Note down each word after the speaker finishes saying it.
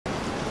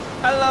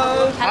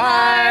Hello.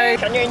 Hi.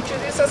 Can you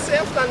introduce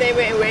yourself, the name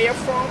and where you're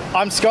from?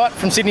 I'm Scott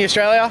from Sydney,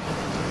 Australia.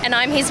 And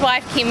I'm his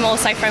wife, Kim,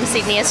 also from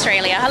Sydney,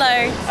 Australia.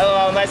 Hello.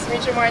 Hello, nice to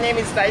meet you. My name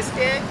is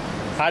Daisuke.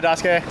 Hi,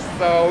 Daisuke.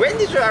 So, when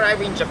did you arrive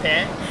in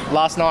Japan?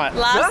 Last night.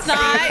 Last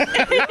night.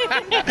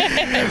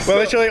 We're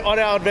literally on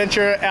our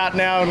adventure out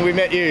now and we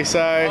met you,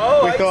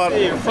 so we thought...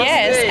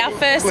 Yes, our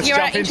first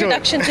jump into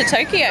introduction to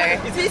Tokyo.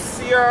 Is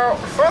this your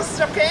first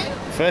Japan?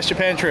 First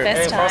Japan trip.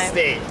 First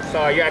day.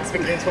 So you're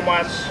expecting too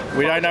much?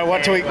 We don't know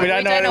what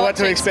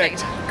to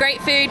expect.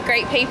 Great food,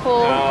 great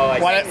people,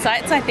 great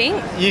sights, I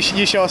think.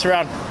 You show us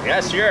around.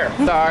 Yeah, sure.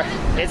 So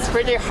it's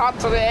pretty hot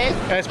today.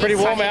 And it's pretty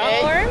warm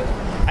out.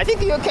 I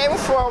think you came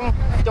from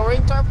the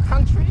winter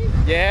country.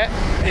 Yeah.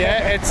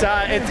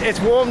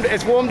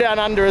 It's warm down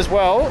under as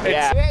well.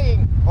 Yeah. Where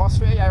in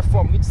Australia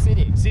from which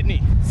city?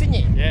 Sydney.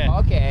 Sydney. Yeah.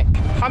 Okay.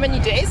 How many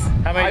days?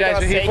 How many days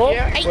are we here for?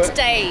 8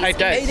 days. 8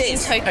 days. In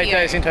Tokyo. 8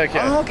 days in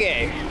Tokyo.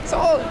 Okay. So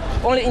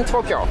only in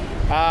Tokyo.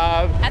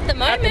 At the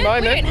moment, we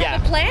don't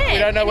have a plan. We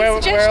don't know where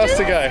else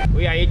to go.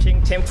 We are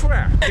eating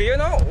tempura. Do you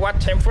know what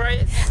tempura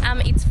is?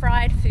 It's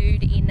fried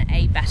food in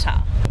a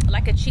batter,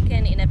 like a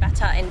chicken in a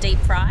batter and deep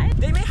fried.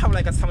 They may have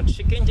like some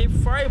chicken deep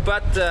fried,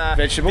 but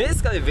vegetables?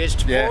 Basically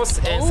vegetables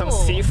and some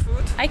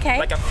seafood. Okay.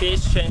 Like a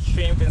fish and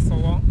shrimp and so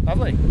on.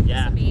 Lovely.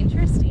 Yeah. This will be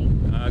interesting.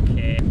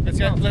 Okay. Let's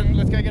go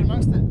get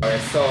amongst it. Alright,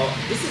 so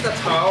this is the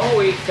towel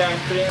we can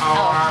clean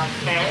our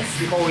hands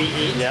before we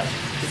eat. Yeah.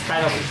 It's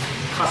kind of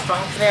custom.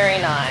 Very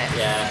nice.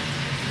 Yeah.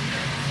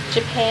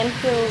 Japan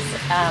feels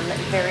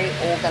very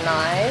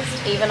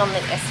organised, even on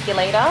the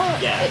escalator.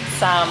 Yeah.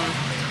 It's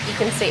you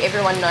can see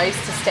everyone knows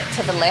to step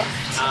to the left.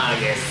 Ah,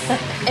 yes.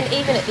 And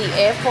even at the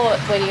airport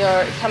when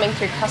you're coming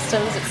through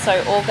customs, it's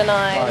so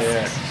organised. Oh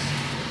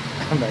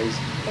yeah.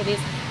 Amazing. It is.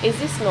 Is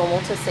this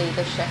normal to see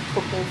the chef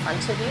cook in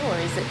front of you, or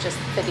is it just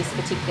for this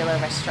particular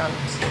restaurant?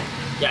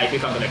 Yeah, if you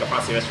come to like a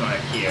fancy restaurant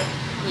like here,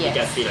 you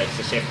can see like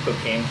the chef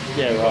cooking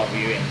in front of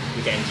you and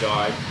you can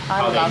enjoy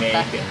how they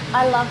make it.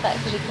 I love that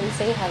because you can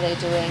see how they're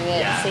doing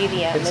it, see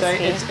the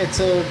atmosphere.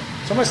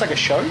 It's almost like a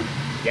show.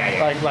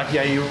 Yeah.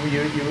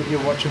 You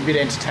watch a bit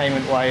of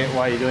entertainment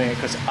while you're doing it,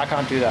 because I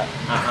can't do that.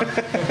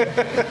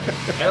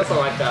 And also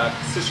like the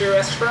sushi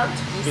restaurant,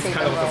 it's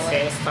kind of the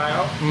same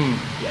style.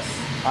 Yes.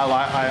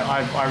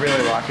 I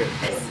really like it.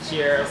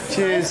 Cheers.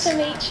 Nice to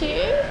meet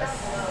you.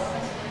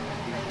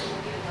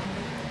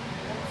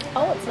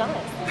 Oh, it's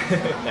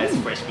nice. Nice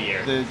fresh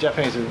beer. The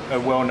Japanese are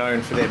well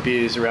known for their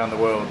beers around the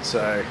world,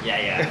 so...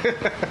 Yeah.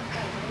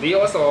 Do you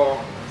also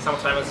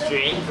sometimes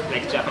drink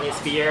like Japanese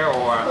beer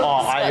or...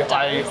 Oh,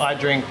 I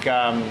drink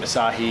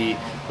Asahi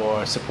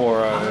or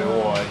Sapporo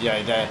or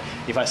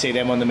if I see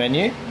them on the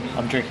menu,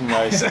 I'm drinking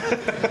those.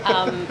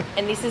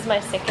 And this is my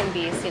second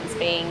beer since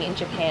being in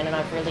Japan, and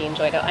I've really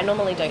enjoyed it. I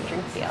normally don't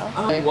drink beer.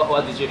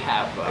 What did you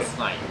have last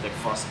night, the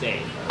first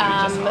day you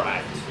just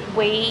arrived?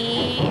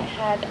 We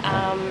had,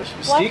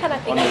 why can't I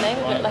think of the name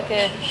of it? Like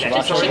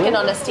just chicken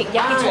on a stick,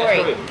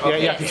 yakitori.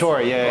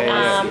 Yakitori,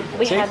 yeah.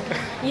 We had,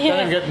 don't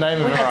even get the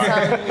name of it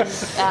right.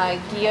 Some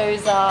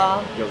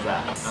gyoza.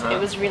 Gyoza. It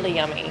was really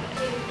yummy.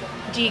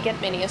 Do you get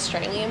many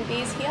Australian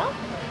beers here?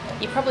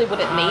 You probably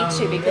wouldn't need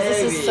to because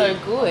this is so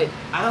good.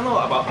 I don't know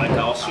about like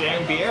the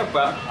Australian beer,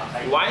 but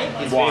wine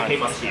is very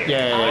famous here.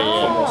 Yeah.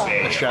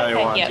 Australian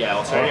wine. Yep. Yeah,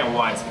 Australian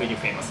wine is pretty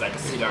famous, like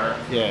cedar.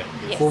 Yeah.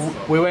 Yes. Well,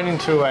 we went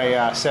into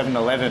a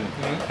 7-Eleven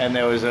and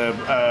there was a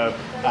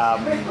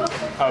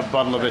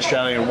bottle of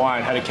Australian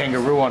wine, had a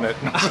kangaroo on it.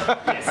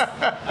 Yes,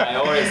 I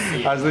always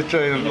see. I was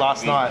literally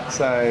last night,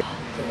 so...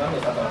 Oh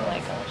my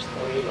gosh.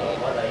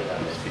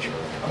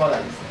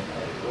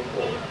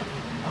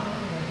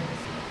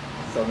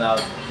 So now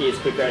he is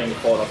preparing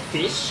for the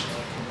fish,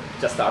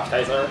 just the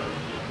appetizer.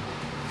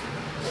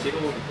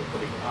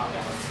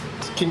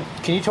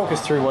 Can you talk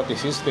us through what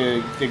this is,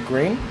 the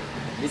green?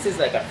 This is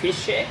like a fish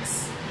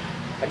shakes,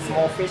 like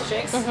small fish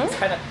shakes. It's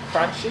kind of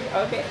crunchy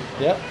a bit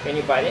when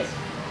you bite it.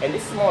 And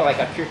this is more like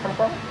a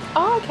cucumber.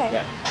 Oh, okay.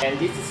 Yeah. And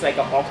this is like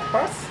an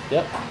octopus.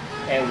 Yep.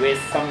 And with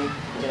some,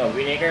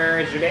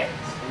 vinegar julienne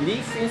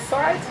leaf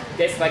inside.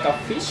 There's like a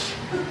fish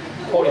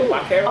called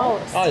mackerel.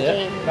 Oh,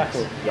 yeah,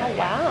 mackerel. Oh,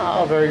 wow.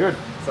 Oh, very good.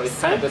 So it's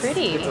So kind of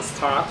pretty. the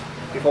start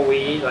before we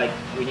eat. Like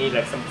we need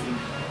like something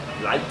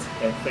light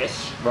and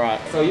fresh. Right.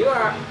 So you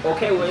are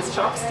okay with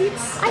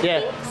chopsticks? I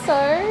think so.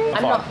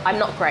 I'm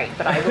not great,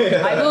 but I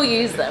will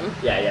use them.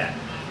 Yeah.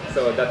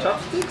 So the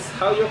chopsticks,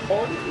 how you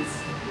hold it is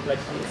like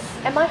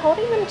this. Am I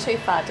holding them too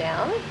far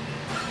down?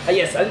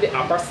 Yes, on the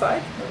upper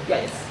side.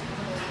 Yes.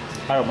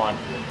 I don't mind.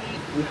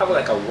 We have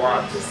like a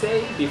word to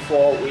say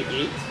before we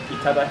eat.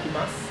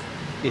 Itadakimasu.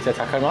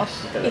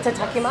 Itadakimasu?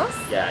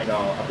 Itadakimasu?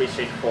 Yeah,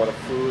 appreciate for the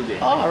food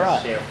and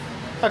right. share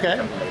Okay.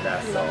 something like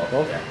that. So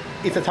Well,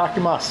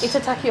 itadakimasu.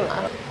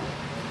 Itadakimasu.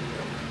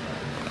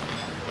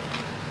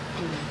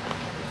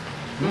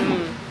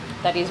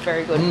 That is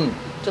very good.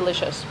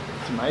 Delicious.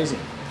 It's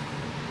amazing.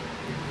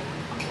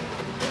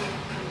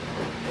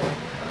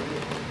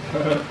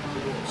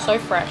 So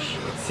fresh.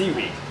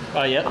 Seaweed.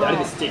 Oh yeah. A little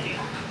bit sticky.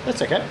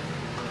 That's okay.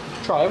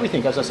 Try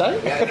everything, as I say.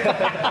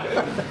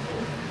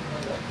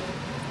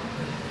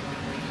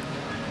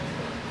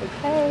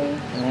 Okay.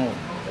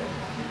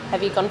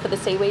 Have you gone for the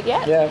seaweed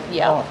yet? Yeah.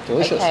 Yeah. Oh,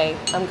 delicious. Okay,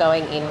 I'm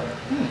going in.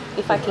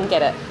 If I can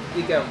get it.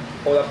 You can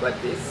hold up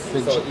like this,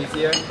 so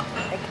easier.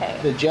 Okay.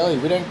 The jelly,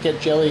 we don't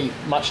get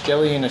much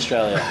jelly in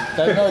Australia.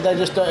 They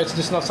just don't, it's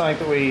just not something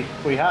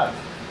that we have.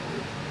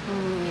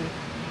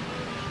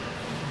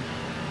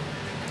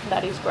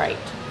 That is great.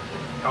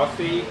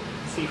 Healthy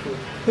seafood.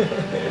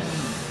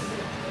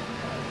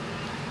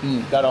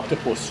 That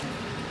octopus.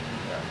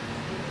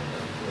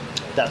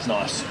 That's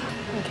nice.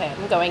 Okay,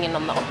 I'm going in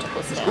on the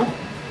octopus now.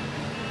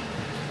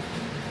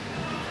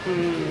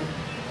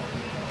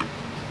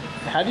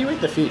 How do you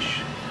eat the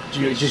fish? Do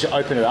you just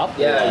open it up?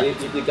 Yeah, you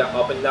can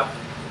open it up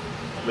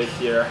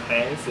with your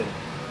hands and.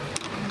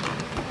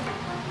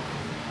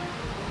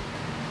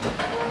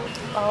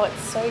 Oh,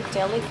 it's so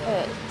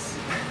delicate.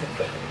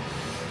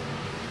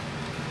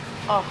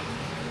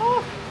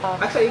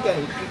 Actually, you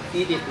can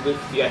eat it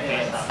with your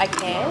hands. I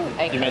can?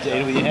 Okay. You meant to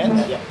eat it with your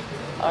hands? Yeah.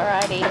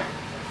 Alrighty.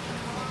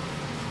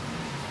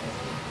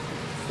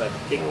 It's like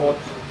pickled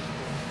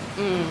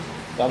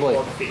Lovely.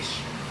 fish.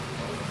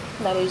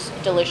 That is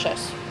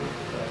delicious.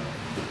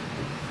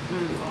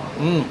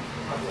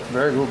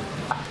 Very good.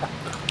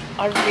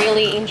 I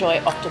really enjoy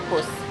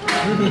octopus.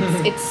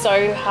 It's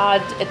so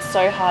hard. It's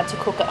so hard to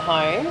cook at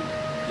home,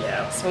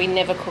 Yeah. so we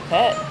never cook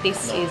it.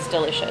 This is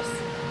delicious.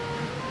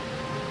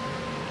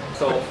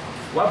 So,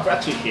 what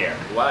brought you here?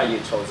 Why you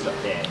chose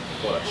Japan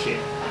for a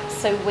trip?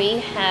 So we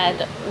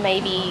had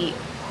maybe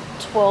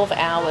 12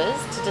 hours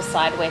to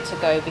decide where to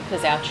go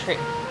because our trip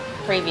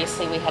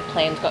previously we had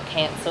planned got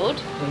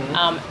cancelled.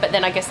 But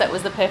then I guess that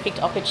was the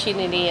perfect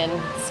opportunity, and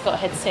Scott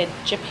had said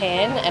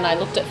Japan, and I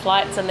looked at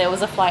flights and there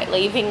was a flight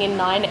leaving in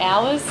 9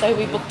 hours, so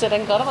we booked it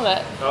and got on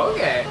it.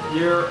 Okay.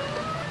 You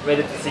made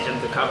a decision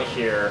to come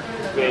here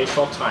very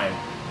short time.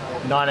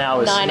 9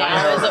 hours. 9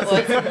 hours.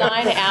 It was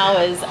 9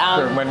 hours.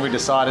 From when we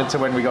decided to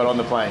when we got on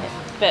the plane.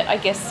 But I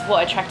guess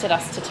what attracted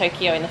us to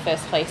Tokyo in the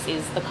first place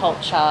is the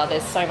culture.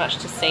 There's so much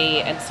to see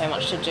and so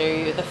much to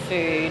do, the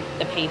food,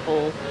 the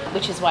people,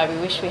 which is why we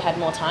wish we had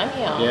more time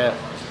here. Yeah.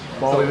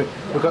 Well,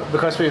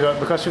 because we've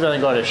only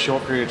got a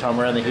short period of time,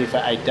 we're only here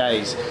for 8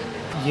 days,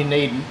 you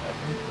need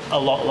a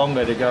lot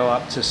longer to go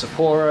up to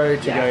Sapporo,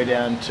 to go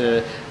down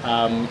to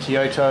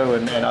Kyoto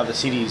and other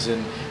cities,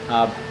 and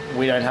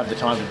we don't have the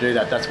time to do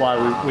that. That's why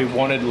we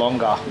wanted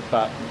longer.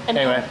 But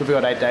anyway, we've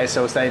got 8 days,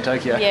 so we'll stay in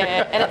Tokyo.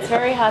 Yeah, and it's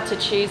very hard to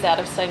choose out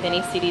of so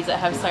many cities that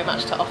have so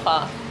much to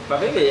offer.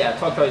 But maybe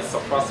Tokyo is the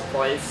first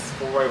place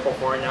for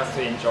foreigners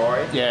to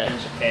enjoy in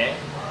Japan.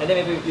 And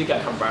then maybe we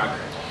can come back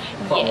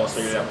from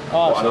Australia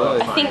for another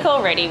time. I think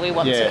already we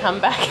want to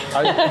come back.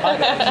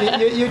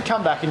 You'd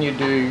come back and you'd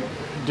do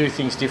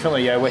things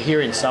differently. Yeah, we're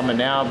here in summer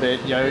now, but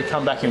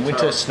come back in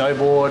winter,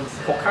 snowboard.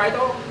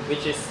 Hokkaido,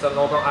 which is the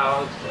northern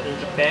island in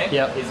Japan,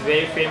 is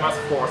very famous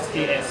for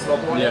skiing and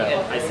snowboarding,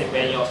 and I see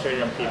many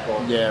Australian people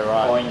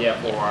going there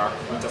for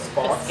winter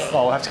sports.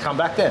 Oh, we'll have to come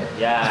back then.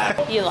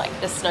 Yeah. You like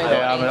the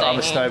snowboarding? Yeah, I'm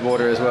a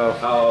snowboarder as well.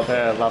 Oh, okay.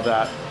 Yeah, I love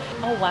that.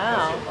 Oh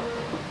wow.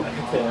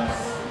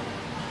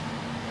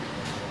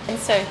 And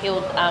so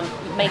he'll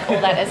make all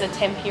that as a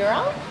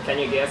tempura. Can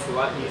you guess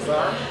what these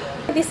are?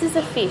 This is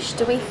a fish.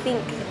 Do we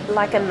think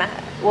like a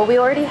well, we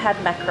already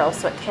had mackerel,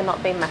 so it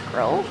cannot be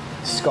mackerel.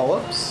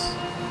 Scallops,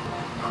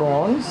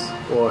 prawns,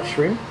 or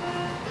shrimp.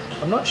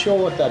 I'm not sure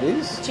what that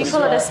is. Do you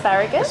call it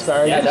asparagus?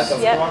 Asparagus. Yeah, that's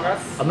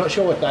asparagus. I'm not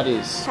sure what that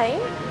is. Okay.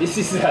 This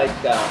is like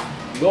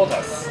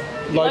lotus.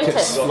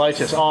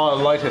 Lotus. Oh,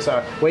 lotus.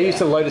 We're used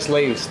to lotus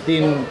leaves,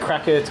 thin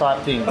cracker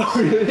type things.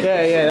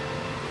 Yeah.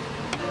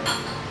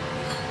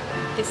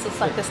 This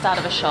looks like the start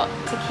of a shot.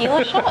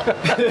 Tequila shot?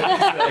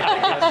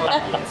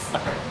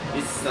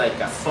 It's like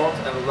a salt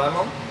and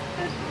lemon,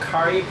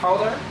 curry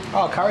powder.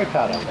 Oh, curry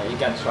powder. You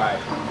can try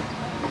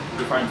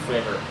different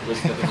flavor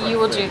with the different You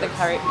will do the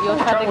curry.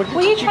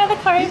 Will you try the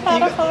curry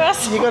powder for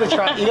us? You got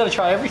to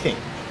try everything.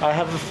 I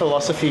have a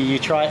philosophy: you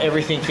try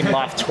everything in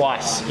life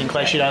twice, in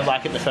case you don't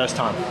like it the first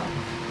time.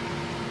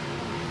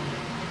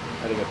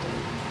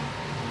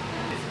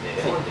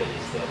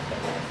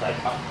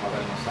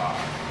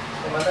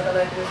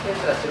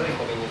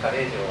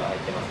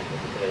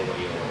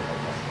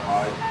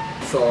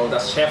 So the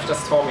chef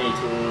just told me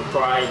to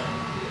try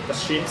the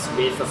shrimps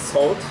with the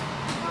salt,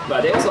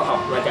 but they also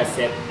have, like I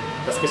said,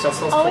 the special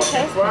sauce for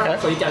tempura,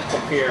 so you can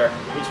compare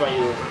which one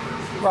you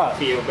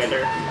feel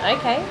better.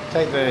 Okay.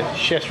 Take the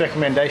chef's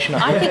recommendation.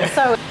 I think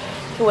so.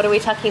 What do we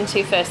tuck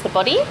into first? The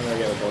body? I'm gonna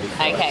get the body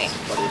first. Okay.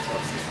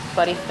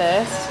 Body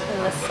first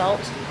and the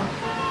salt.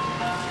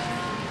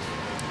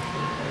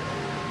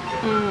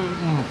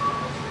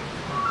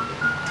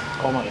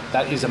 Oh my god,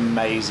 that is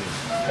amazing.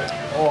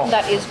 Oh.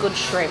 That is good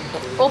shrimp.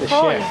 Or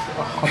prawn.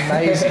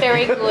 Amazing.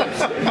 Very good.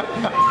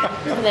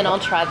 And then I'll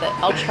try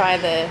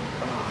the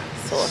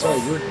sauce. So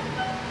good.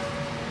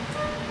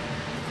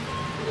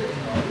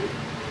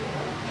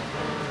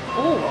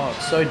 Oh,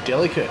 it's so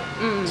delicate.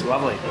 It's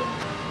lovely.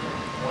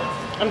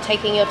 I'm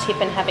taking your tip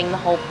and having the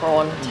whole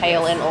prawn,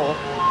 tail and all.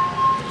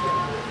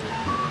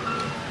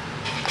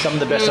 Some of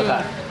the best I've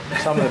had.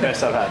 Some of the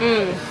best I've had.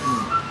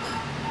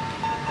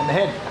 And the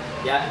head.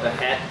 Yeah, the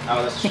head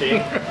of the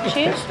shrimp.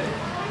 Cheers.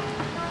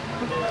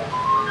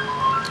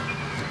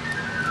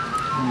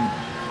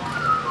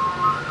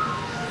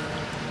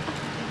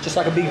 Just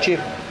like a big chip.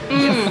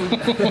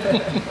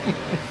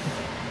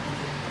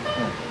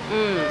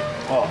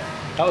 Oh,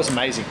 that was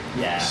amazing.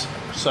 Yeah.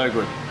 So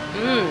good.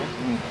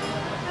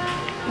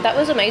 That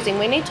was amazing.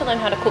 We need to learn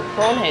how to cook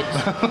prawn heads.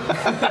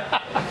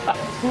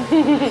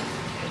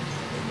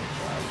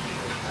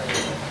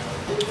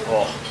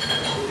 Oh.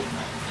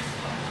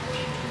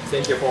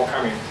 Thank you for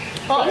coming.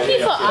 Thank you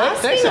for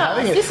Thanks asking for us.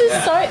 having us. This is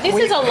this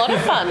is a lot of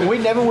fun. We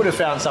never would have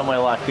found somewhere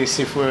like this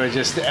if we were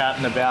just out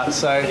and about.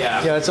 So Yeah.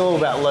 you know, it's all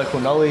about local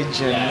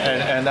knowledge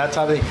and that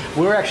type of thing.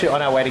 We were actually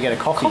on our way to get a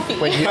coffee.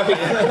 When you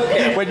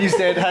when you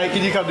said, "Hey,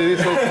 can you come to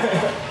this?" Look,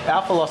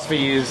 our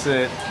philosophy is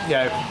that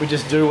we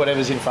just do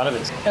whatever's in front of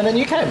us, and then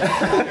you came.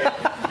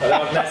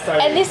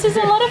 And this is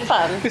a lot of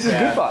fun. This is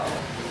good fun.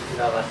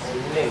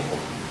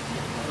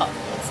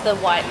 It's the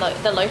white,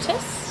 the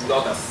lotus.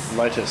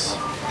 Lotus.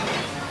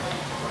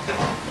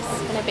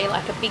 It's going to be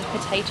like a big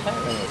potato.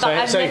 But So-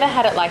 I've so- never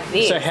had it like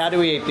this. So how do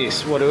we eat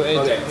this? What do we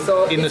Okay,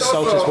 so in the it's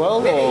salt also as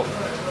well, maybe or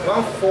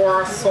one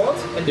for salt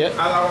and Yeah.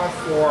 the other one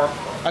for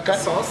Okay.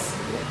 sauce.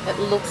 It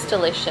looks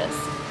delicious.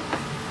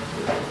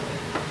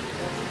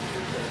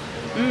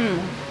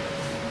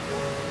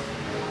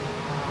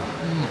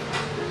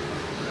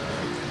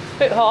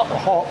 Bit hot.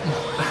 hot?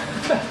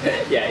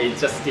 Yeah, it's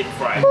just deep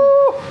fried.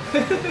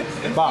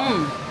 But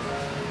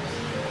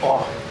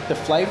oh, the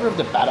flavour of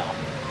the batter.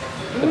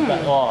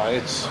 Oh,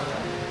 it's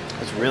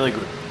really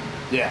good.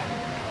 Yeah.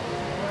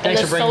 And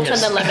Thanks the for bringing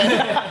salt and the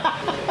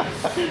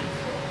us. lemon.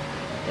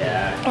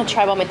 Yeah. I'll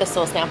try one with the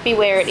sauce now.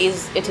 Beware, it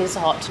is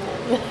hot.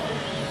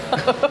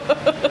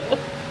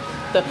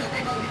 The-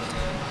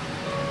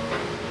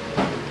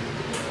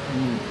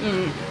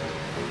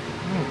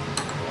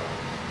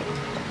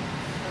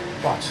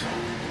 But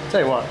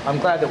tell you what, I'm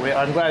glad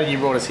that you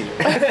brought us here.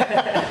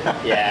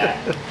 Yeah.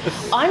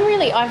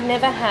 I've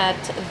never had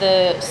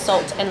the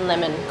salt and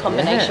lemon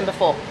combination Yeah.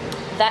 before.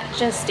 That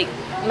just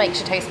makes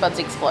your taste buds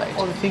explode.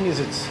 Well, the thing is,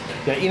 it's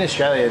in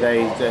Australia,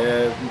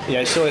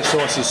 soy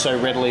sauce is so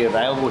readily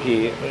available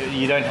here.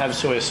 You don't have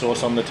soy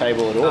sauce on the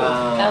table at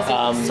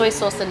all. Soy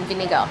sauce and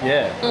vinegar.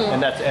 Yeah,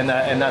 and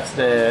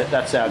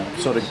that's our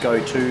sort of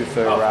go-to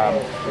for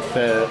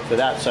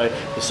that. So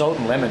the salt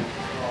and lemon,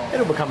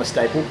 it'll become a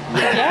staple.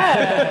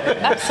 Yeah,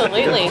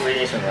 absolutely.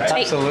 Combination, right?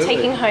 Absolutely.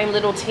 Taking home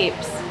little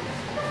tips.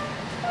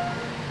 I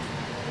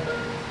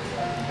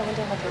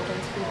wonder how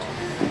Jordan's food.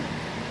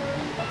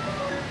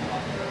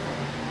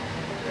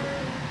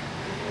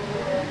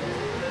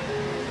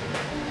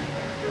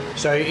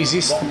 So is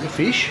this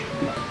fish?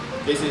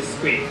 This is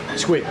squid.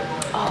 Squid.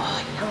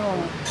 Oh,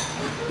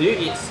 yum. Do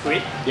you eat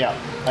squid? Yeah.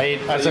 I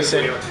eat, as I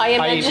said, I I eat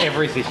imagine-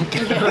 everything.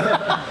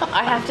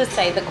 I have to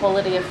say the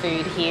quality of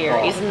food here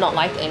is not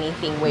like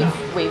anything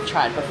we've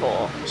tried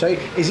before. So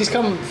is this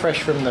come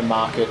fresh from the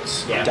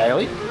markets Yeah.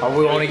 daily?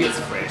 We want to get It's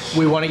fresh.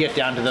 we want to get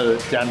down to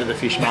the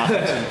fish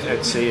markets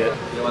and see it.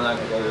 You wanna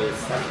go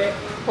with sake?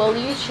 Well,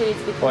 you choose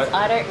because What?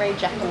 I don't read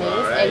Japanese,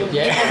 Alright. and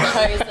Yeah. you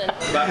have chosen.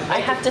 But I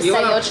have to say you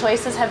wanna- your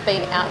choices have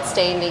been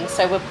outstanding,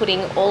 so we're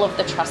putting all of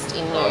the trust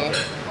in you.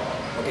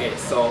 Okay,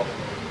 so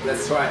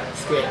let's try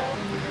squid.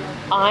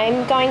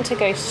 I'm going to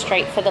go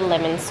straight for the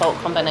lemon salt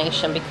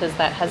combination because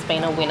that has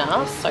been a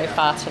winner so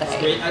far today.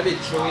 Squid a bit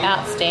chewy.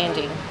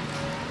 Outstanding.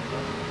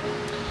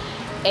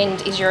 And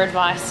is your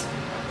advice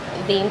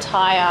the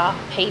entire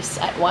piece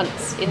at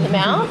once in the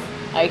mouth?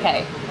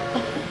 Okay.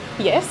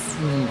 Yes?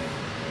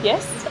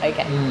 Yes?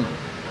 Okay.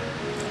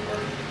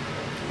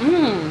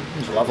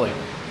 It's lovely.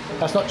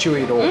 That's not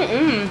chewy at all.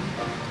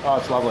 Oh,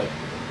 it's lovely.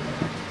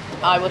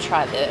 I will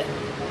try the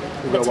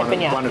We'll go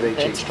teppanyaki one of each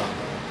first. time.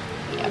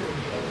 Yeah.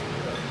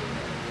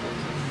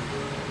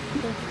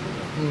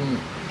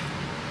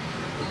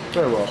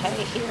 Very well. Okay,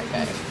 here we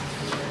go.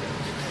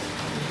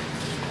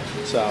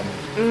 So,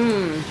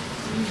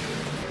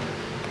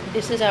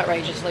 This is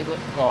outrageously good.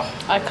 oh,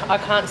 I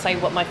can't say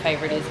what my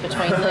favourite is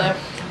between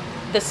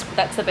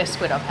that's the best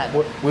squid I've had.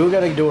 we were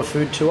going to do a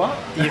food tour.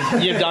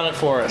 You've done it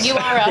for us. You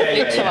are our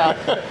Yeah, food yeah,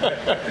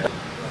 tour.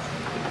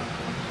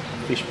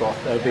 Fish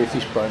broth. That would be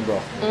fish bone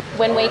broth.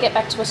 When we get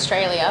back to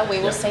Australia, we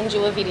will send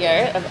you a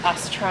video of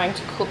us trying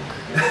to cook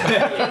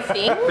these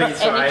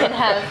things, and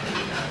try.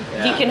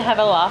 you can have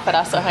a laugh at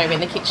us at home in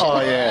the kitchen. Oh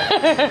yeah.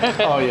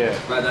 Oh yeah.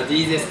 But the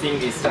easiest thing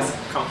is just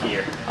come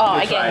here. Oh,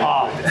 You again. try.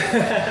 Oh.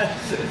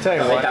 Tell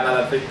you Make what,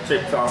 another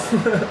trip from.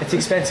 it's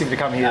expensive to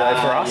come here though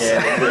for us.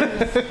 Yeah.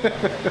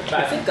 But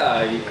I think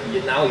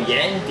now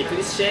yen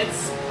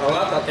depreciates a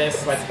lot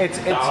against like It's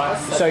dollars.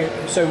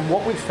 so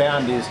what we've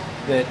found is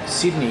that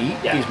Sydney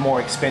Yeah. is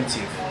more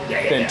expensive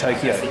Yeah, than yeah,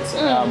 Tokyo. I think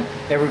so.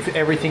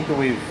 Everything that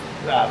we've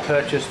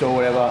purchased or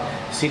whatever,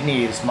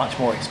 Sydney is much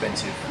more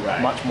expensive. Right.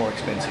 Much more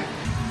expensive.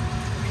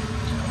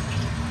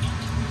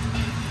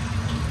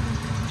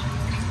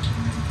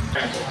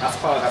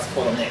 Asparagus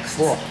for the next.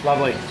 Oh,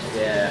 lovely.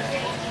 Yeah.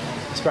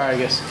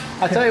 Asparagus.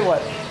 I tell you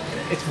what,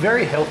 it's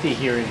very healthy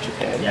here in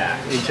Japan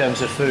Yeah. in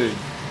terms of food.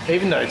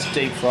 Even though it's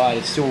deep fried,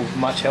 it's still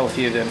much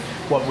healthier than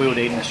what we would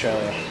eat in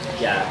Australia.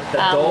 Yeah, the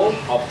dough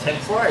of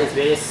tempura is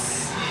very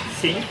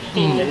thin.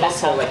 And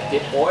also like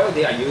the oil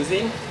they are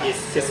using is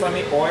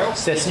sesame oil.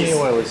 Sesame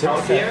oil is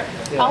healthier.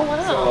 Okay. Oh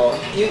wow.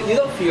 So you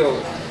don't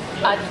feel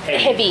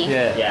heavy.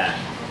 Yeah. Yeah.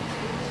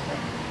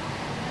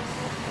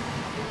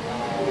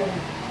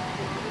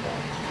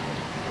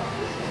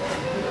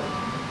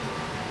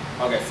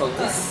 Okay, so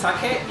this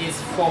sake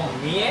is from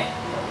Mie.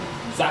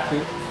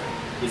 Zaku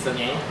is the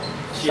name.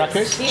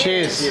 Zaku?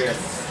 Cheers. Cheers.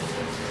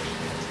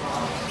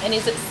 And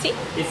is it sip?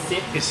 It's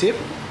sip. You sip?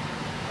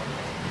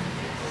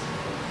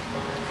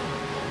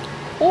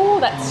 Oh,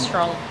 that's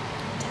strong.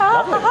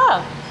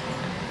 Lovely.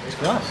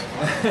 It's nice.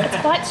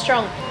 It's quite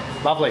strong.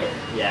 Lovely.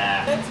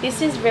 Yeah.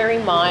 This is very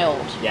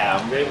mild. Yeah,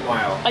 very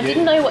mild. I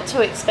didn't know what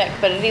to expect,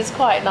 but it is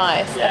quite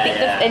nice. Yeah, I think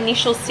yeah. the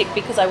initial sip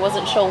because I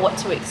wasn't sure what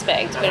to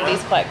expect, but it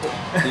is quite good.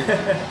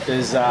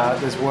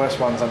 There's worse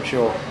ones, I'm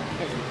sure.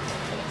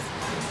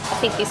 I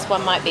think this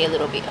one might be a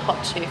little bit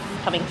hot too,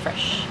 coming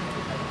fresh.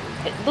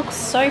 It looks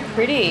so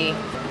pretty.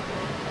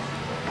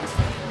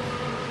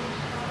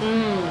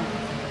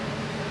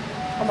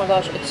 Oh my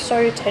gosh, it's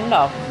so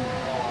tender.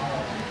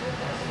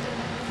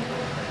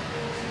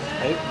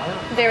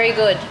 Very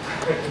good.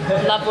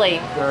 Lovely.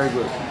 Very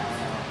good.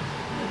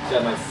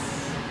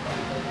 Nice.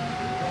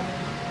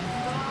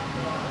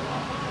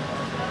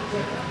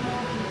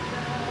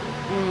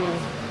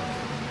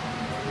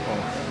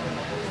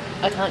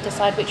 I can't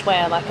decide which way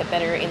I like it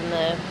better, in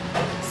the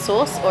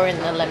sauce or in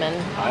the lemon.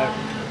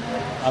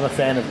 I'm a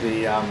fan of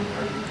the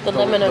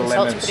lemon and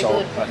salt's pretty salt.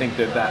 good. I think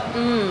that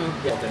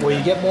well,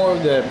 you get more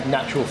of the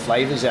natural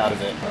flavours out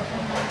of it.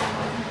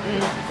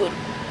 Good.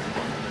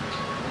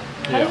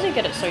 How does it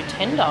get it so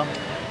tender?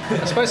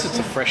 I suppose it's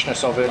the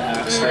freshness of it,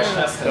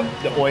 Freshness.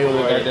 the oil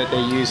that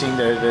they're using,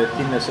 the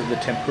thinness of the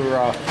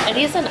tempura. It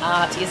is an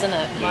art, isn't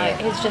it? Like,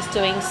 he's just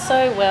doing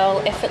so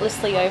well,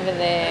 effortlessly over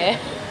there.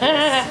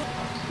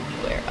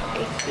 Where are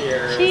we?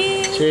 Cheers.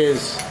 Cheers.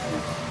 Cheers.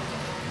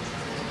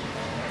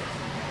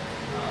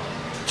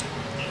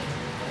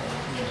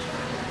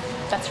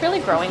 That's really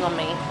growing on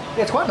me.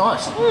 Yeah, it's quite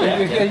nice.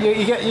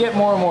 You get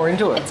more and more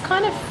into it. It's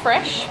kind of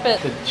fresh, but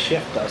The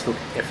chef does look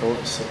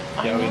effortless,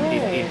 you know,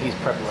 in his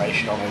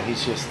preparation of it.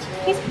 He's just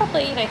he's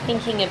probably,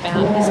 thinking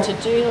about his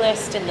to-do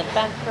list in the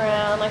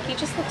background. Like, he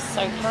just looks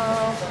so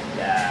calm.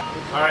 Yeah.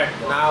 Alright,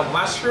 now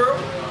mushroom.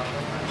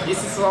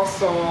 This is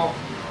also,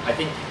 I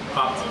think,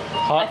 hot.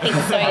 I think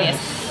so, yes.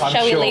 I'm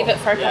Shall we sure. leave it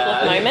for a couple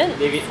of moments?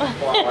 Leave it for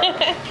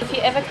If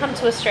you ever come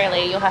to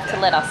Australia, you'll have to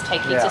let us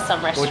take you to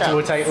some restaurants.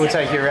 We'll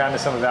take you around to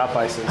some of our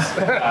places.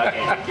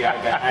 Okay, thank you.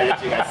 I'll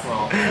let you guys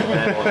know when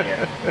I go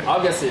here.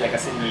 Obviously, like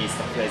Sydney is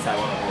the place I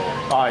want to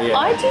go. Oh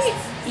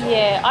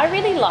yeah. I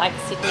really like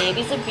Sydney. It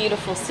is a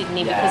beautiful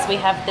Sydney because we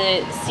have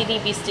the city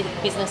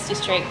business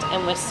district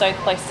and we're so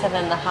close to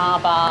the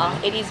harbour.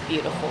 It is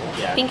beautiful.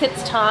 Yeah. I think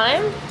it's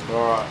time.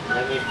 Alright,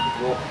 let me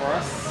go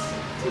first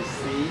to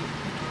see.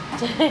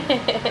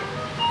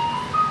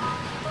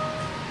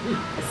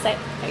 Say,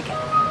 okay.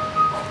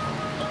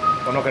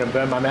 I'm not going to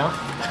burn my mouth.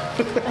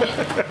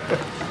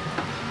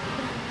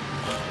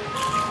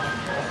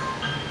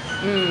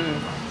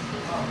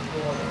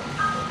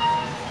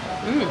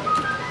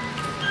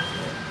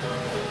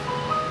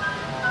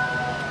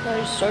 That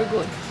is so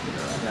good.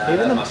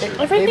 Even the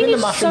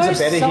mushrooms are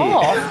better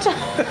soft.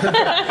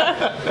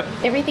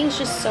 Everything's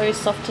just so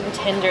soft and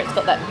tender. It's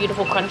got that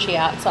beautiful crunchy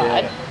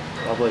outside.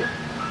 Yeah, lovely.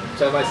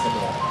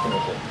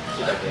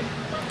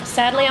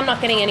 Sadly, I'm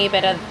not getting any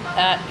better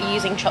at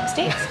using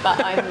chopsticks,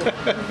 but I'm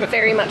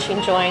very much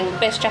enjoying the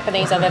best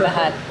Japanese I've ever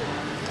had.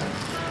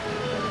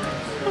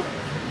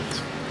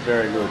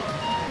 Very good.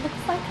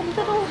 Looks like a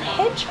little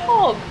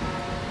hedgehog.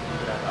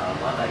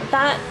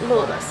 That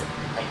looks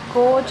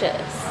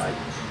gorgeous.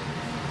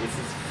 This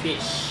is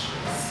fish,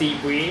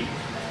 seaweed.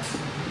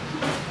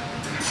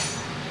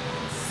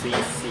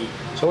 Sea.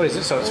 So what is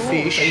it? So it's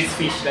fish. It's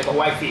fish, like a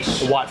white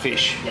fish. A white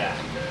fish. Yeah.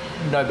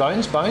 No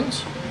bones?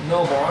 Bones?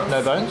 No bones.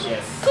 No bones?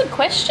 Yes. Good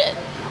question.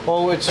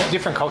 Well, it's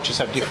different cultures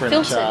have different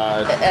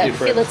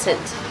Filleted.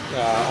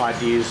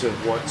 ideas of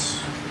what's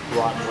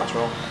right and what's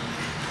wrong.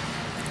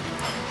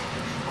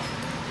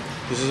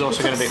 This is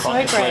also going to be so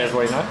hot, just to let great.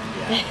 everybody know.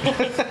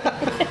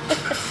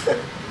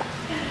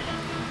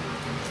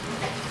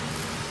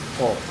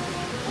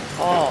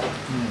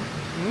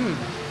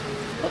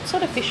 What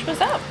sort of fish was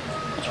that?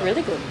 That's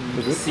really good.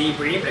 Sea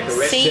bream, like a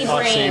red Sea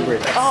Oh, sea bream.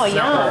 bream. Oh,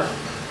 yeah.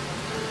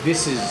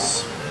 This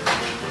is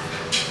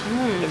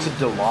it's a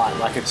delight.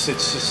 Like it's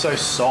just so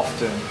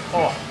soft and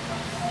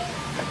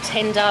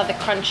Tender, the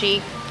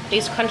crunchy.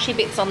 These crunchy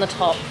bits on the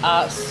top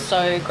are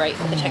so great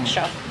for the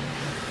texture.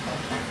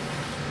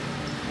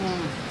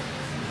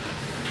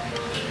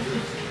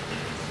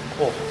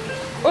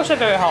 Also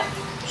very hot.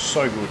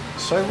 so good,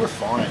 so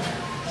refined.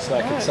 It's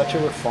like it's such a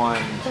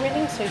refined.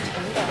 Everything's so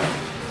tender.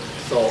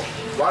 So,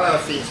 what are the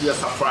things you're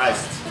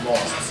surprised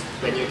most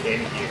when you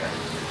came here?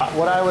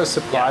 What I was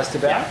surprised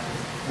about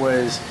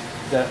was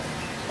the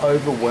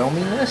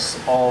overwhelmingness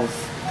of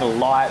the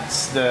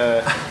lights,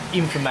 the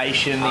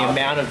information, the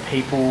amount of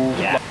people.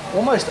 Yeah.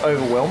 almost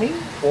overwhelming,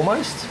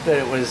 almost, but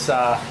it was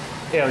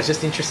it was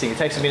just interesting. It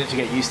takes a minute to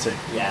get used to.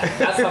 Yeah,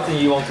 that's something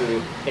you want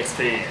to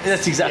experience.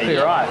 That's exactly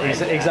right.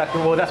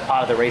 Exactly. Well, that's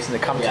part of the reason to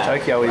come to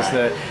Tokyo is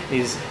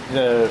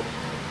the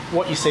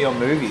what you see on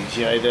movies.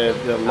 You know,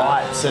 the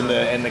lights and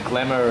the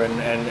glamour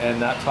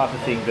and that type of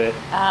thing. But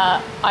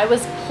I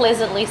was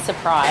pleasantly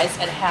surprised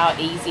at how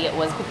easy it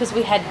was because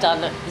we had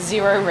done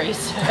zero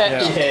research.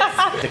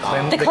 Yes. The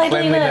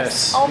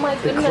cleanliness. Oh my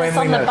goodness,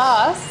 on the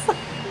bus.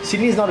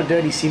 Sydney's not a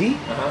dirty city,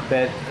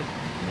 but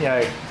you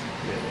know,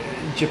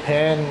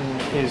 Japan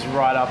is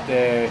right up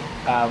there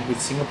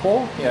with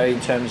Singapore. You know, in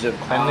terms of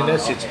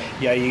cleanliness, it's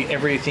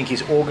everything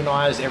is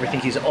organised,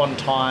 everything is on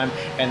time,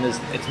 and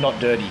it's not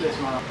dirty.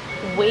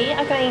 We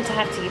are going to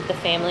have to give the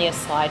family a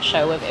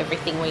slideshow of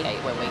everything we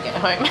ate when we get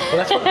home. Well,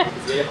 that's what,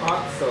 It's very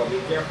hot, so be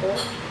careful.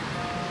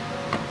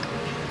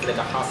 It's like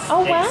a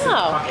hot wow.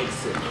 hot egg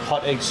soup.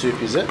 hot egg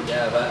soup, is it?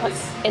 Yeah, but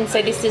it's... And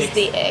so this is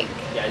the egg.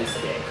 Yeah, this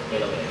is the egg,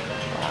 made of egg.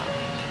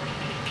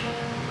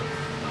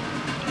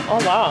 Oh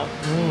wow.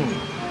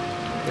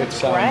 It's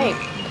Great.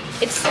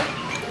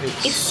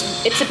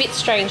 It's a bit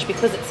strange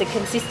because it's a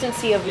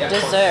consistency of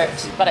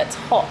dessert, but it's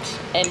hot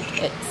and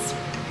it's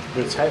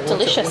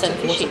delicious and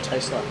fishy. What's it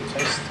taste like? It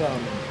tastes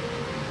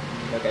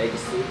Like egg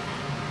soup.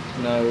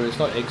 no, it's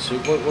not egg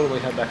soup. What do we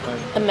have back home?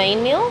 A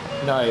main meal?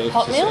 No, it's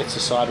Hot meal? it's a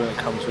side when it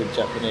comes with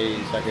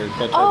Japanese, like a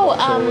bento Oh,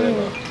 box or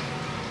whatever.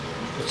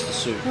 It's the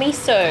soup.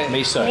 Miso.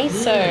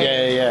 Miso.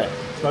 Yeah.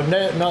 But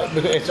no,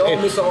 because No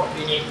miso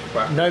in it.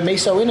 But no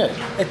miso in it.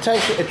 It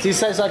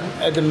tastes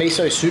like the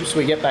miso soups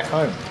we get back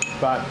home,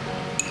 but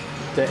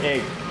the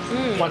egg.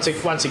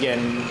 Once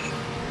again,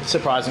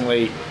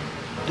 surprisingly,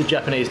 the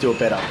Japanese do it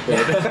better.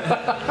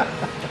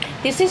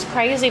 This is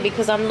crazy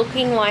because I'm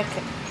looking like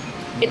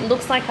it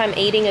looks like I'm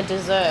eating a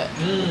dessert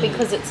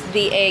because it's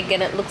the egg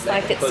and it looks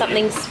like it's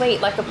something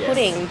sweet like a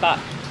pudding, but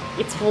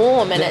it's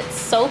warm and it's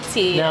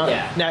salty. Now,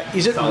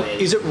 is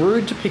it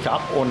rude to pick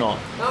up or not?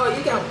 no,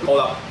 you can hold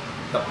up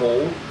the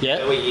bowl. Yeah.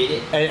 And we eat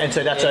it. And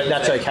so that's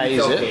okay,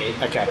 it's is okay.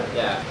 it? Okay.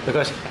 Yeah.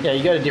 Because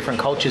you go to different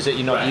cultures that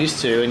you're not used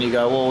to, and you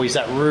go, well, is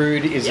that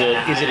rude? Is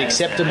it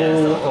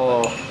acceptable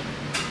or?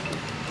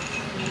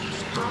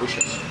 It's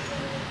delicious.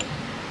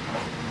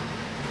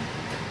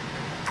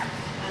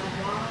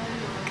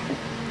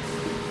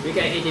 You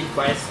can eat it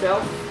by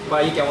itself,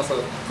 but you can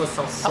also put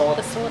some salt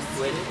the sauce.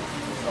 with it.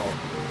 So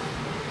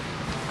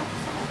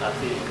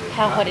that's it.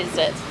 How hot is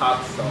it? It's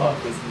hot, so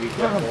please be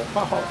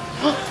careful.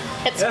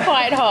 It's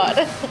quite hot.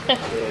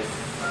 Yes.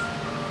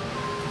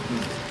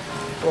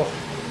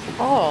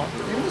 Oh.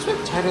 Even this with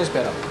potatoes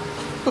better.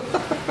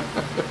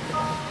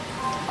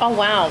 Oh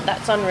wow,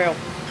 that's unreal.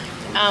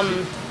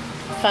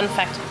 Fun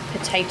fact,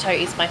 potato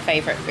is my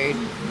favourite food.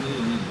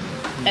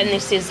 And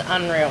this is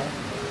unreal.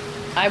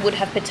 I would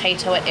have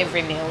potato at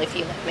every meal if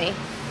you let me.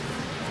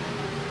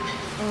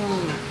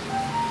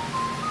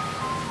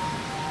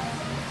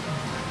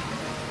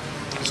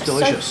 It's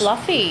delicious. So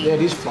fluffy. Yeah,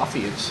 it is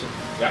fluffy. It's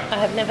I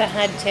have never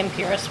had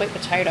tempura sweet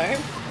potato.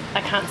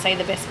 I can't say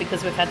the best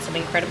because we've had some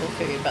incredible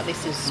food, but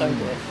this is so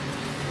good.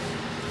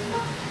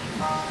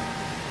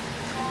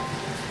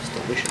 It's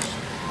delicious.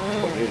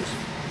 What it is.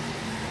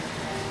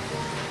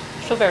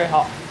 Still very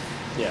hot.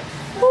 Yeah.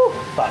 Woo.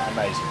 But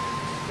amazing.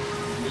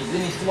 水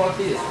にしてもらっ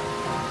ていいですか?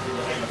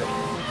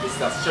 This is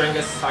the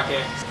strongest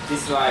sake.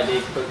 This is why they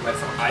put like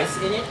some ice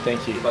in it.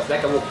 Thank you. But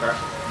like a water.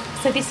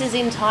 So this is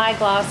entire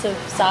glass of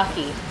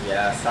sake.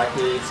 Yeah, sake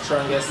is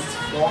strongest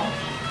form.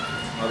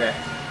 Okay,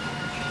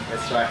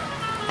 let's try.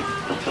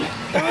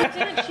 Oh,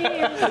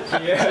 cheers.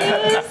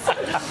 Cheers.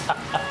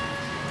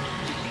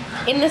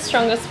 In the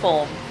strongest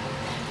form.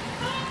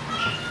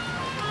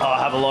 Oh, I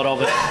have a lot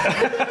of it.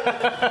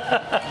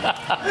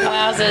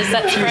 Wowzers,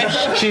 that's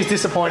fresh. She's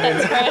disappointed.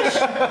 That's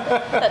fresh.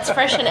 That's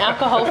fresh and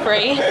alcohol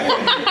free.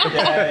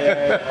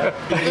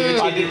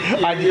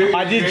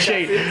 I did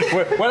cheat.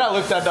 When I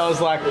looked at that, I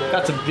was like,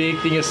 that's a big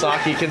thing of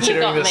sake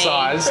considering the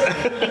size.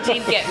 It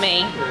did get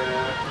me.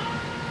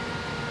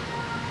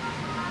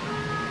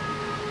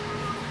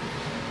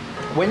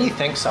 When you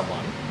thank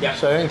someone,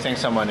 so when you thank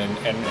someone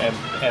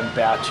and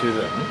bow to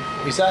them,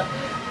 is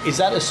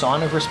that a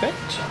sign of respect?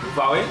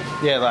 Bowing?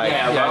 Yeah, like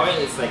bowing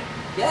is like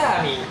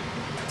I mean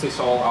to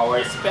show our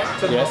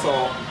respect and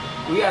also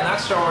we are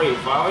naturally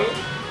bowing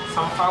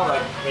somehow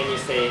like when you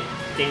say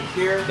thank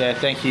you. Yeah,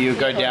 thank you. You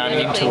go down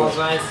into it.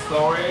 Apologize,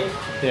 sorry.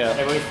 Yeah.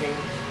 Everything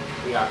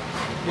we are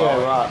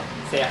bowing. Yeah, right.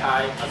 Say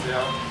hi as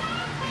well.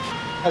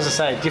 As I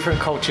say, different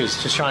cultures,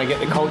 just trying to get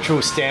the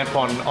cultural stamp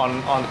on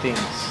things.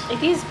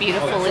 It is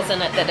beautiful,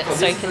 isn't it, that it's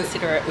so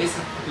considerate. This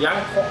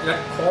young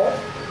corn.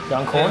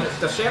 Young corn? And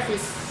the chef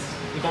is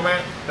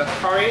recommend the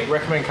curry.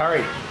 Recommend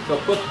curry. So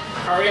put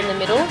curry in the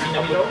middle.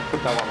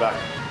 Put that one back.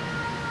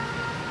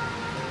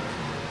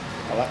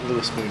 I like the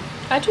little spoon.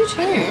 I do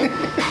too.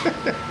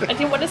 I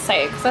didn't want to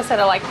say it because I said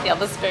I like the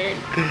other spoon.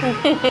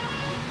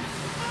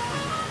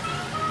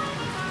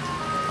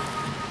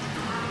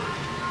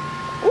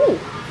 Ooh.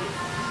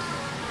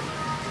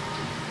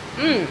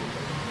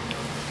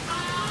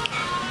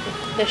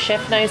 the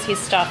chef knows his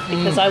stuff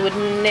because I would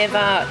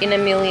never in a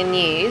million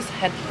years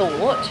had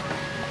thought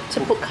to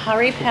put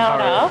curry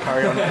powder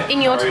Curry on it.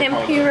 in your Curry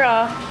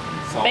tempura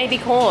baby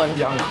corn.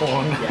 Young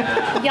corn.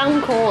 Yeah.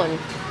 Young corn.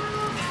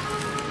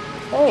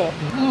 Oh.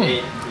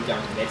 Okay, we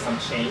can make some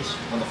change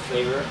on the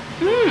flavor.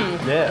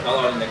 Yeah.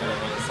 Not only the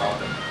kind of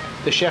salt.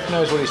 The chef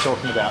knows what he's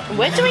talking about.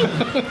 We're doing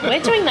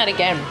that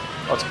again.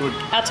 That's good.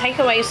 Our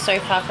takeaways so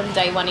far from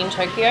day one in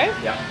Tokyo: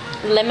 Yeah.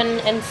 lemon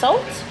and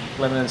salt,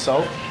 Lemon and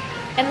salt.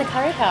 and the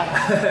curry powder.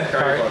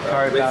 Curry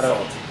curry with powder.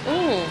 salt.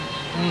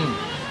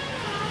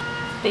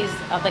 These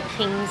are the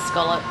king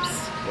scallops.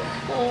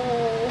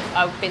 Oh,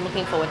 I've been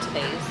looking forward to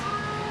these.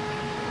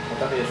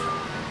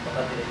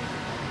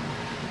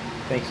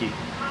 Thank you.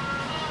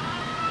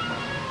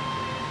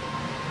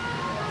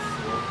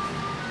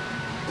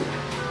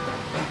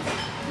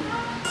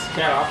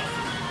 Scallop.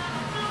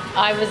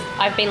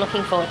 I've been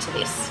looking forward to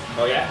this.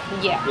 Oh yeah?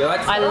 Yeah. You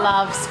like I scallop?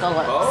 love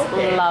scallops. Oh,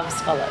 okay. Love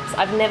scallops.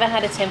 I've never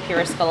had a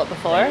tempura scallop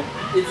before.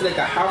 It's like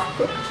a half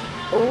cooked.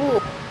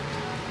 Ooh.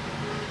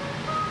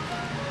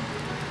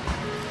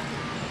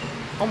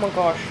 Oh my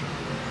gosh.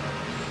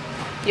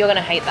 You're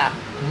gonna hate that.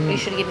 You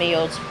should give me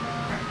yours.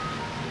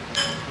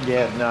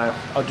 Yeah, no.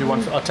 I'll do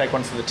one. I'll take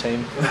one for the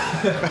team.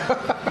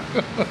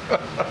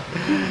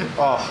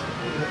 Oh,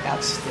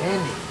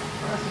 outstanding.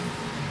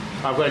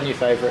 I've got a new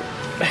favourite.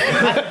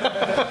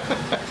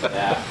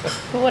 Yeah.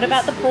 But what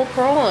about the pork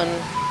prawn?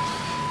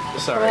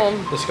 Sorry,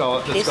 the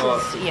scallop. The This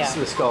scallop. is- yeah.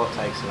 The scallop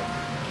takes it.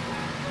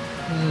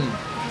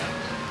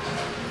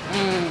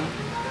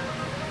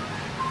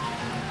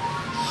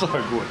 So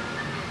good.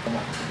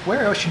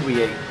 Where else should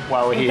we eat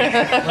while we're here?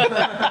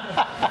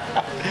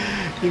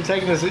 You've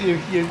taken us.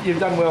 You've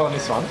done well on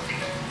this one.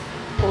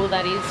 All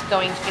that is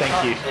going to be Thank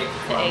hot. you.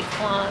 The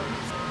eggplant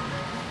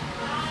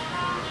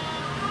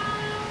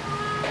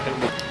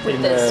with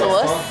In the the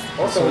sauce.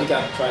 Also, we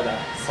can try that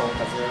salt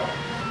as well.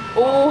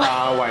 Oh,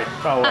 Oh wait.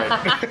 Oh wait.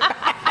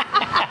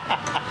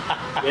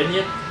 When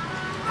you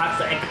have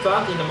the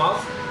eggplant in the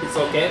mouth, it's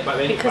okay, but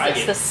when you because fry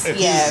it's it, the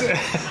yeah.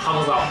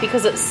 comes out.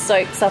 Because it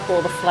soaks up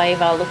all the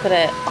flavour. Look at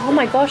it. Oh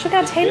my gosh, look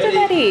how tender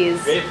that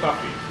is. Very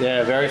fluffy.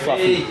 Yeah, very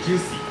fluffy. Very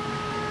juicy.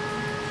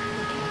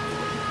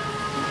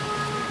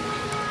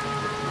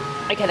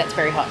 Okay, that's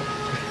very hot.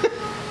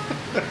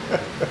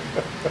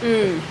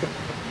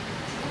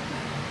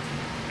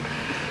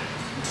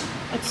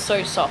 It's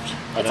so soft.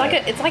 I know.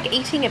 It's like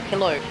eating a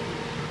pillow.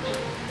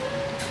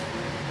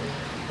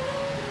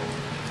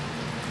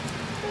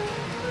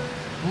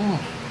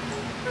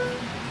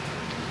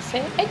 See,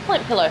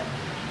 eggplant pillow.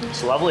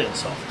 It's lovely and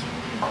soft.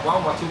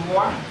 One or two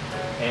more,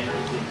 and we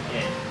can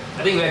end.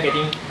 I think we're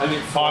getting a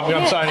bit full.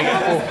 I'm starting to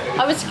get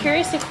full. I was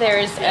curious if there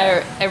is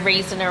a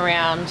reason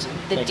around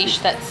the Thank dish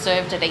you. that's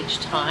served at each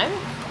time.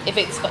 If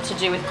it's got to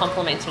do with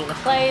complementing the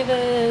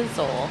flavours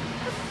or...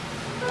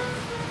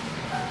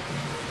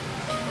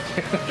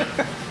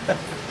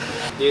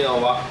 Do you know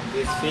what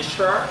this fish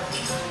are?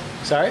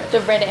 Sorry.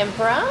 The red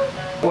emperor?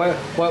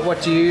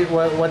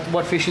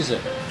 What fish is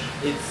it?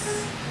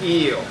 It's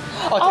eel.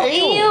 Oh,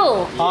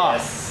 eel!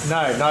 Yes.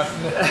 No.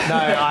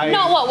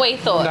 Not what we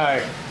thought.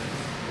 No.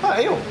 Oh,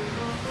 eel.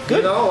 Do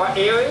you know what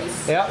eel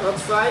is? Yeah.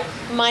 Looks like?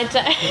 My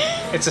dad...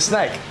 It's a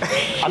snake.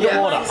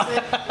 Underwater.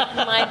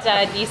 My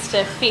dad used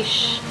to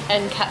fish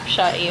and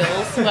capture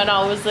eels when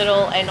I was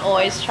little and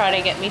always try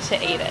to get me to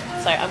eat it.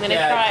 So I'm gonna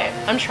try it.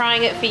 I'm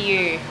trying it for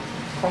you.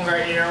 Conger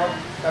eel.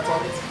 That's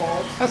what it's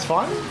called. That's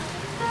fine.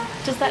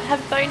 Does that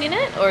have bone in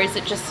it, or is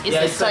it just is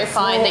Yeah, it it's so like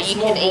fine that you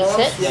small can eat bones.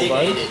 it? Yeah, you Small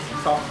can eat bones. it.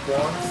 Soft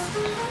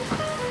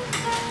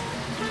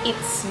bones. It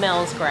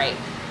smells great.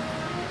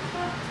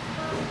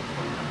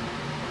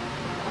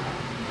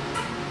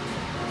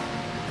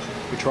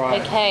 We try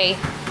it. Okay,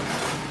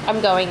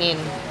 I'm going in.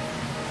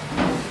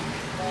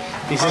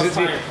 First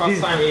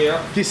time eel.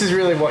 This is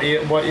really what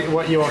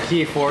you are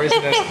here for,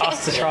 isn't it?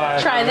 Us to try.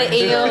 Try the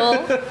eel.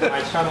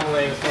 My channel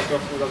name is Tokyo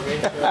Food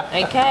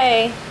Adventure.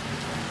 Okay.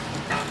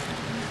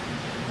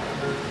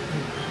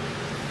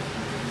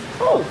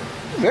 Oh,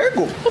 very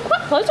good. They're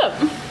quite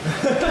pleasant.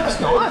 That's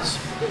nice.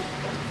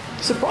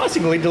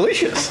 Surprisingly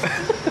delicious.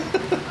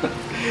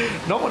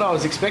 Not what I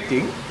was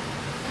expecting.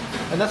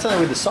 And that's only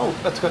with the salt.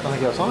 That's got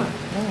nothing else on it.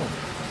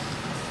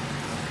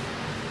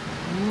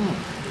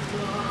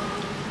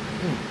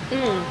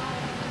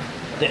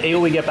 The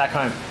eel we get back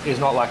home is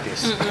not like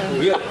this.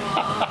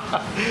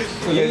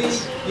 Really?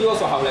 So you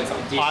also have like some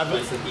dish I've-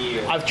 with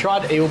eel. I've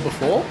tried eel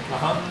before,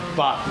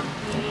 but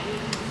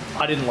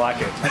I didn't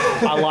like it.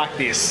 I like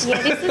this.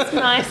 Yeah, this is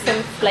nice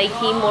and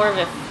flaky, more of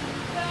a...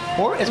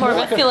 It's More of a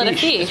like fillet of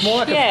It's fish, more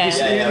like yeah.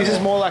 this is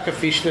more like a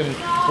fish than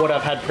what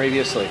I've had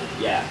previously.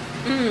 Yeah.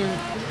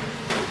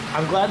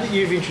 I'm glad that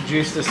you've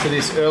introduced us to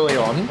this early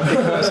on,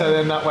 because, so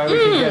then that way we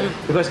can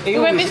get, because You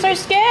eel won't be so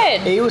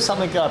scared. was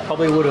something that I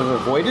probably would have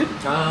avoided,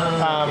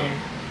 Okay.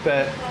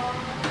 but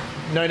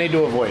no need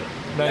to avoid.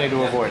 No need to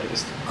yeah. avoid.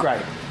 It's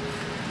great.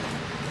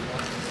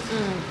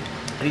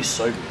 It is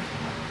so good.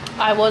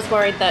 I was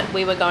worried that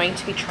we were going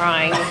to be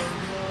trying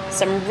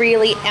some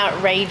really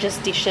outrageous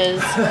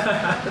dishes,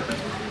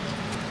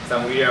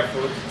 Some weird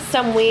food.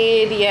 some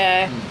weird,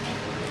 yeah.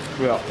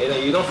 Yeah.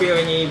 You don't feel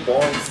any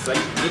bones, like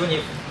even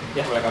if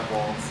you have like a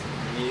bones,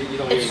 you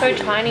don't. It's really so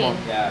feel tiny. It.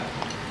 Yeah.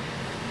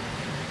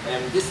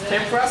 And this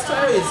tempura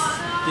style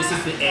this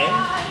is the end,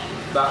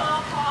 but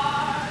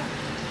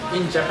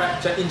in Japan,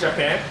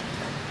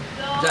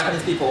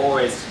 Japanese people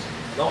always,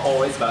 not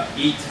always, but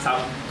eat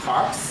some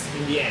carbs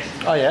in the end.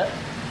 Oh yeah.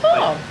 Oh.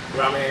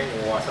 Like ramen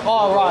or something.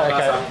 Oh, right,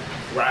 okay. Some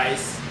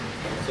rice.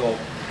 So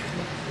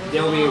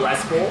there will be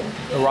rice bowl.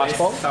 A rice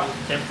bowl? Some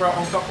tempura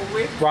on top of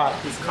it. Right.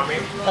 It's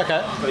coming.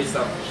 Okay. So it's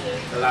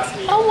the last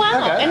meal. Oh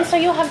wow! Okay. And so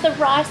you'll have the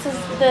rice as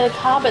the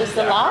carb as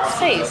the last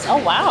piece. Oh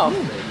wow!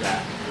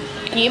 Yeah.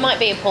 You might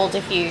be appalled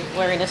if you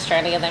were in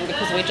Australia then,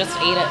 because we just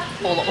eat it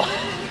all at once.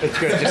 It's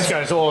good. It just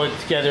goes all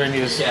together and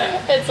you just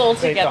It's all eat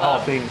the together. whole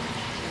thing.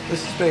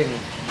 This has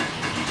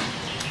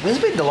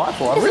been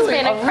delightful. This has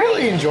been I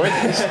really enjoyed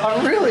this. I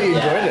really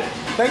enjoyed it.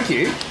 Thank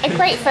you. A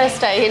great first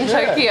day in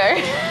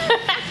Tokyo.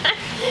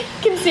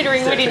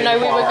 Considering we didn't know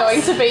we were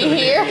going to be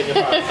here.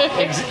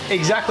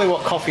 Exactly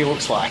what coffee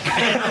looks like.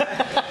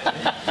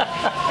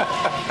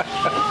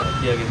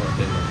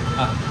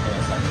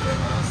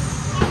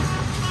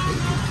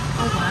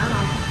 Oh wow.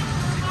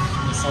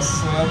 Miso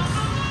soup.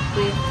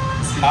 With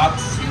Hot.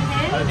 2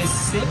 hands? This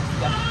soup.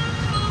 Yeah.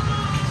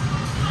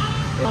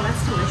 Oh,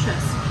 that's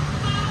delicious.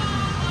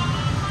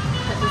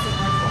 That doesn't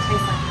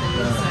taste like the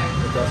miso.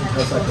 It doesn't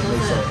taste like the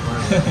miso.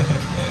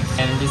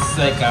 And this is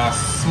like a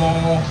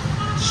small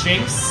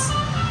shrimps,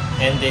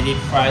 and they deep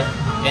fried.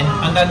 And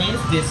underneath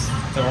this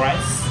the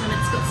rice. And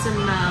it's got some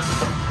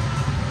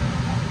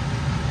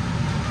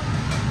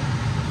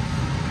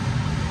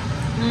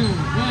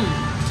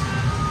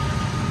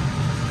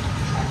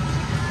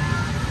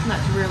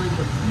That's really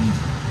good.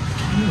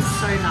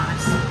 So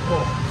nice.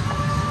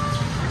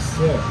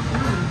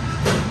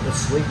 Yeah.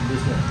 It's sweetened,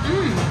 isn't it?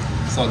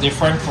 So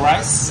different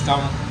rice.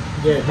 Yeah.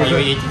 Are you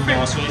eating in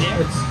Australia?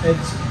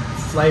 It's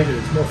flavoured.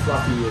 It's more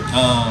fluffy.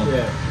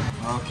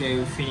 Yeah. Okay,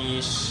 we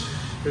finish.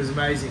 It was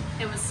amazing.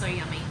 It was so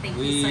yummy. Thank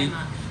you so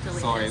much.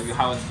 Delicious. Sorry, we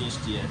haven't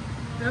finished yet.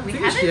 We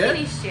haven't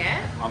finished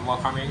yet. One more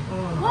coming.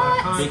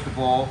 What? Big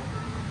bowl.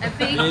 A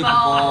big Big bowl.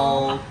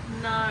 bowl.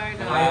 No.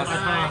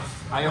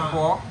 Are you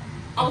full?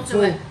 I'll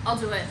do it. I'll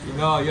do it. You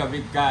know you're a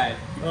big guy.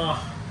 Oh,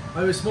 I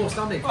have a small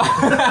stomach.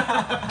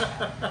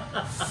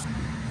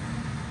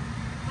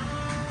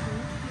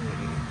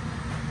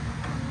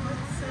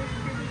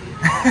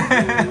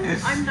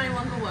 I'm no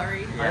longer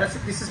worried. Yeah.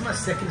 This is my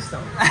second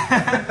stomach.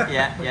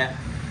 Yeah.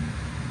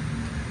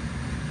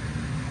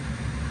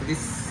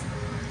 This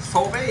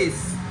sorbet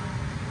is,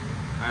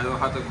 I don't know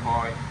how to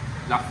call it,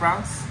 La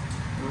France.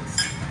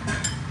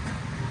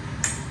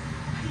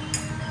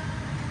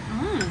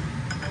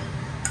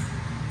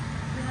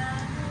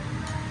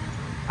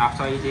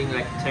 After eating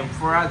like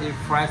tempura, deep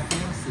fried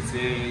things, it's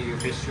very, you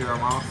fish your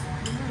mouth.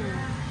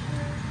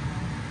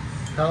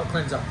 Palate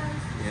cleanser.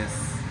 Yes.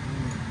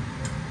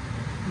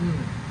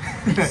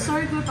 It's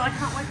so good, but I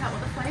can't work out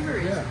what the flavour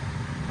is. Yeah.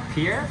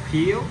 Pear.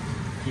 Pear.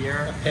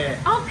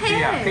 Oh,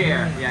 pear!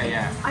 Pear.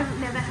 Yeah. I've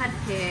never had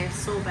pear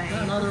sorbet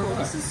before.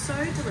 This is so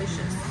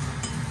delicious.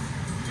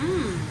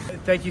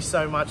 Thank you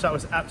so much. That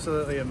was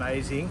absolutely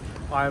amazing.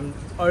 I'm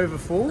over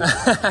full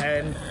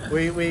and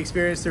we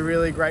experienced a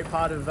really great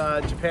part of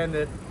Japan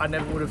that I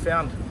never would have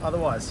found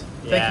otherwise.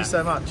 Thank you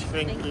so much.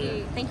 Thank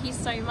you. Thank you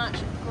so much.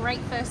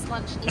 Great first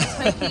lunch in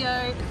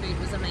Tokyo. The food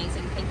was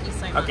amazing. Thank you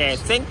so much. Okay,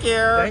 thank you.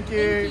 Thank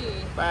you. Thank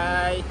you.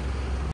 Bye.